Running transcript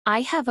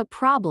I have a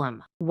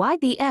problem. Why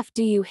the F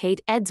do you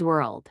hate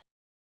Eddsworld?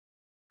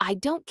 I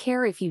don't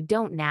care if you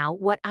don't know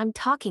what I'm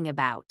talking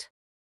about.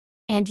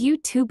 And you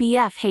two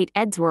BF hate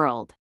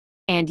Eddsworld.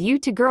 And you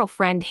two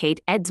girlfriend hate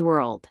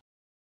Eddsworld.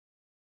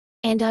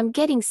 And I'm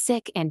getting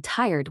sick and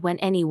tired when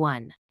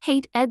anyone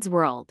hate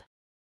Eddsworld.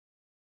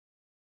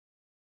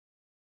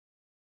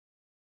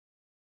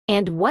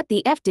 And what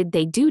the F did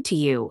they do to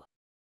you?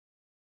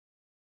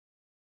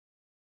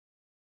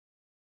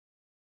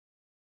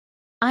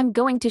 I'm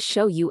going to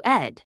show you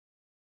Ed.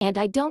 And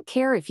I don't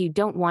care if you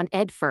don't want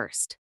Ed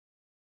first.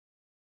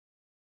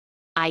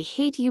 I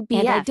hate you BF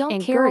And I don't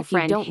and care if you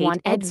girlfriend don't hate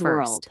want Ed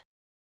Eddsworld. first.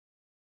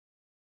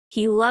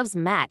 He loves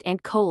Matt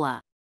and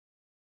Cola.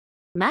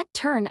 Matt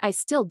turn I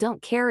still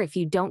don't care if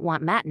you don't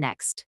want Matt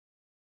next.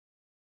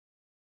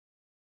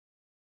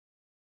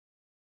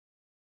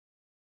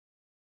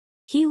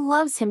 He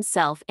loves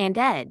himself and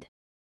Ed.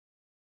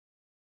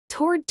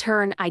 Toward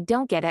turn I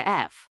don't get a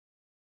F.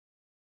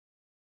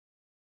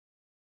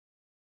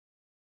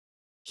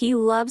 He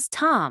loves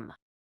Tom.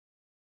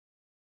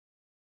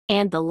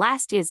 And the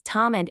last is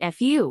Tom and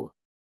FU.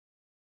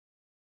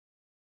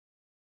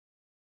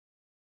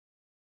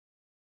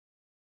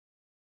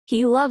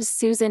 He loves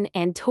Susan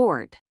and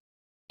Tord.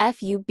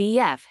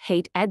 FUBF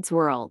hate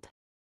Eddsworld.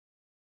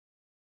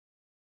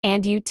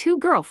 And you two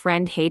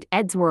girlfriend hate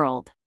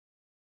Eddsworld.